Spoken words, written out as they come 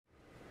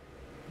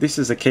This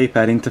is a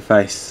keypad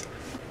interface.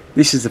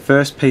 This is the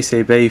first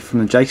PCB from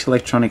the Jakes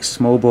Electronics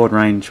small board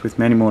range, with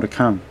many more to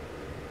come.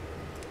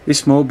 This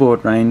small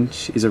board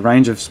range is a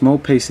range of small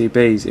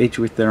PCBs, each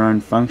with their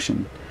own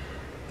function.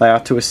 They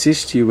are to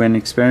assist you when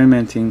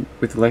experimenting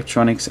with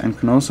electronics and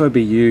can also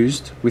be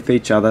used with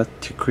each other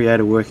to create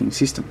a working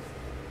system.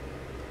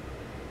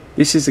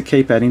 This is the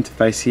keypad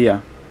interface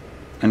here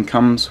and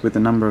comes with a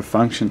number of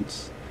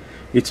functions.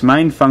 Its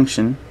main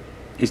function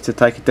is to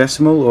take a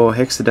decimal or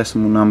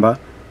hexadecimal number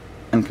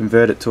and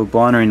convert it to a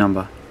binary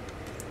number.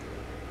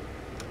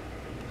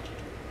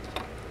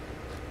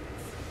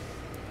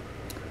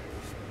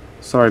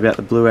 Sorry about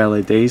the blue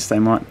LEDs, they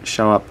might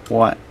show up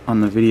white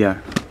on the video.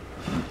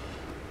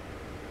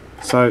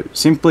 So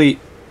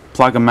simply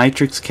plug a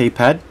Matrix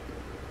Keypad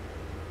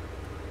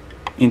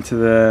into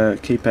the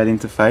keypad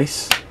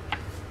interface,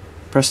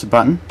 press the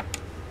button,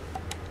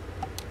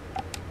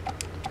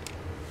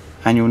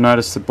 and you'll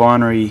notice the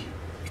binary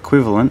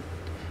equivalent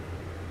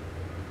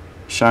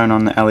shown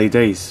on the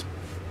LEDs.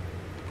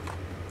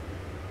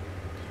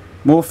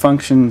 More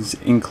functions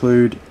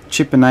include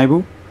chip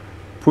enable,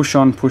 push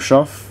on, push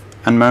off,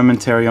 and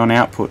momentary-on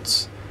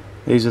outputs.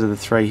 These are the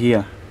three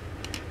here.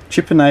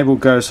 Chip enable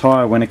goes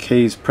higher when a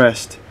key is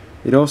pressed.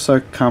 It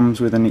also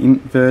comes with an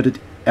inverted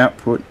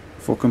output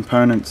for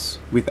components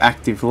with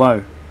active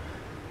low.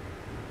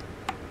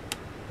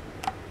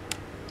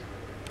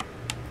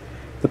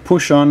 The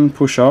push on,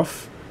 push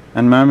off,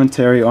 and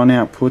momentary-on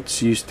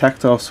outputs use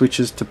tactile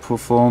switches to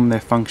perform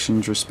their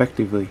functions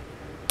respectively.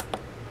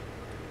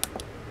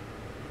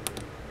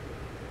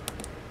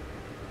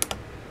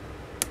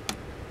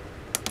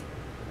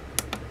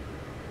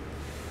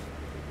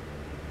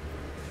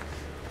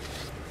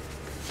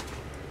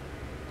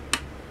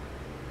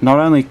 Not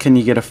only can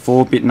you get a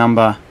 4-bit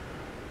number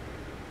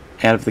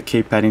out of the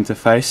keypad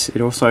interface,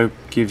 it also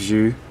gives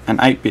you an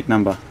 8-bit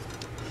number.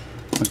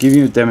 I'll give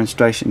you a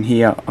demonstration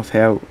here of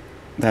how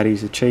that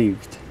is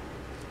achieved.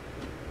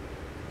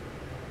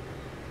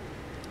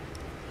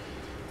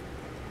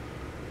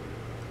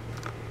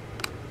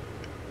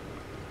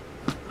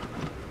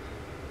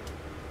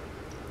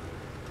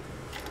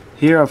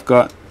 Here I've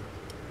got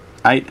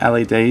 8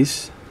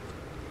 LEDs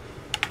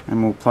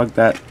and we'll plug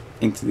that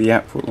into the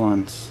output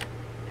lines.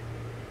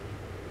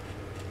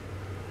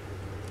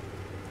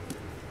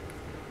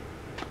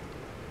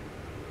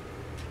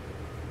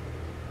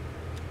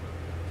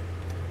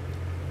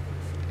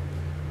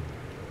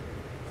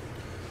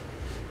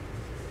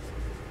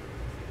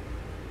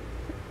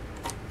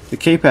 The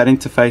keypad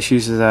interface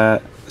uses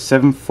a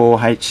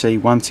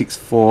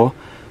 74HC164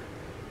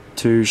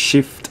 to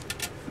shift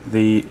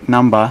the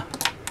number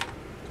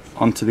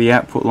onto the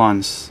output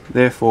lines.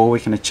 Therefore we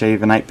can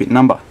achieve an 8-bit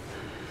number.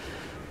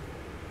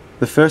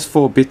 The first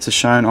 4 bits are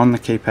shown on the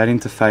keypad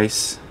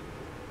interface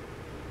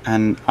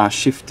and are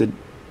shifted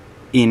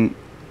in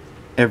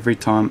every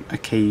time a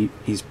key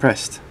is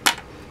pressed.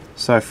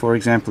 So for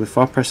example, if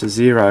I press a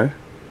 0,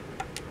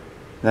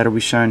 that'll be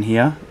shown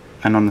here,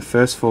 and on the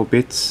first 4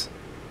 bits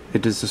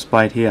it is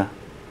displayed here.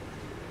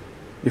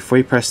 If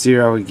we press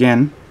 0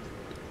 again,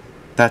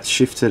 that's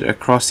shifted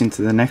across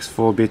into the next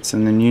 4 bits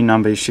and the new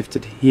number is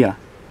shifted here.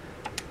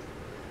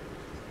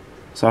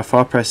 So if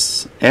I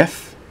press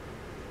F,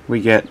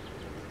 we get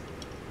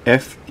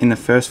F in the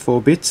first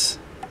 4 bits.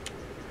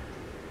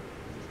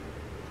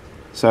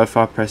 So if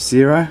I press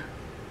 0,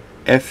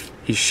 F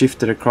is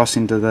shifted across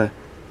into the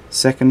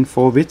second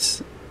 4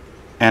 bits,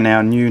 and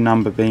our new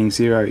number being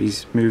 0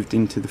 is moved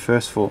into the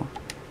first 4.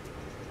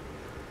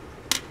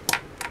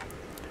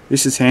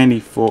 This is handy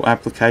for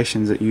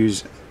applications that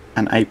use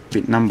an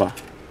 8-bit number.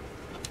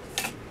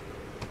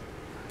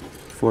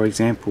 For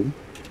example,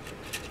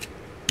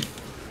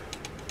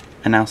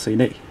 an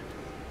LCD.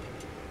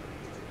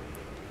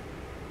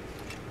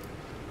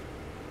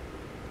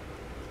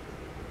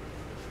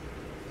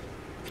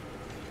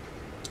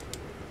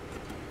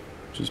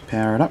 Just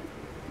power it up.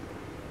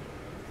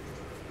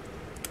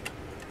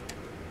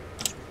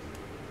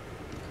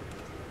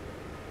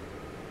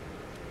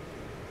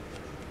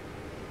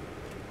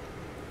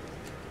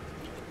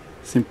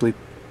 Simply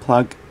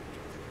plug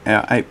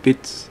our 8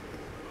 bits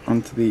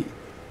onto the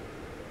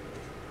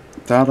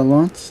data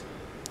lines.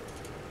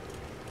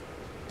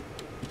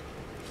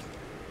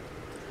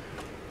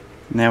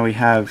 Now we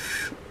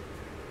have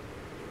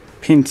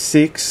pin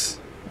 6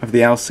 of the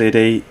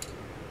LCD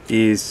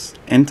is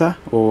enter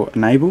or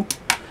enable.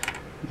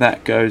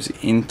 That goes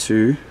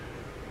into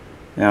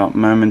our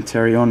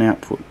momentary-on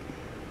output.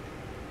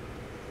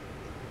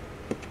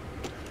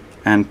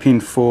 And pin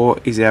 4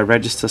 is our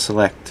register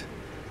select,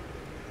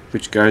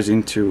 which goes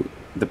into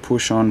the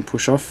push on,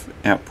 push off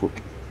output.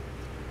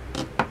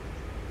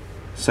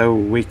 So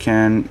we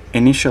can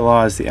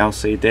initialize the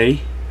LCD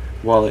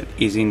while it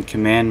is in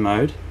command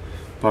mode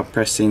by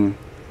pressing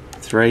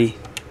 3,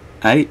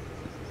 8,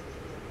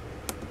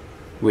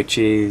 which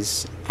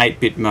is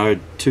 8-bit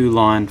mode,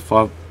 2-line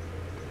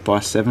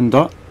 5x7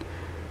 dot.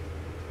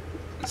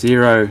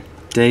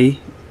 0D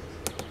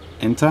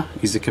enter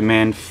is the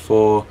command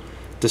for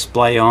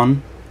display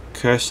on,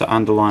 cursor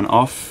underline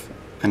off,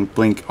 and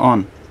blink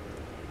on.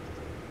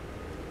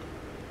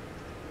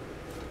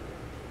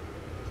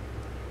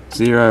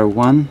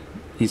 01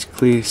 is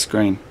clear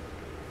screen.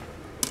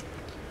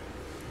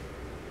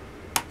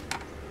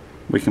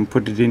 We can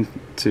put it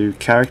into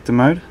character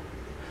mode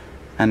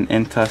and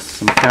enter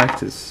some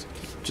characters.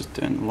 Just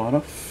turn the light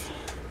off.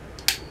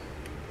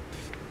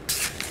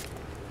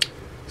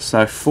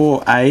 So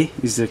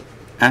 4A is the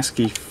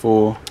ASCII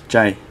for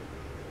J.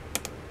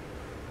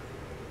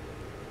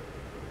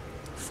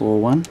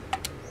 41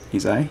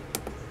 is A.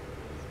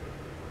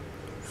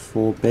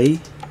 4B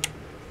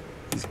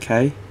is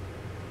K.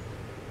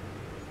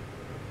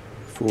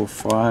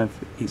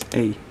 45 is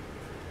E,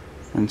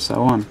 and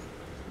so on.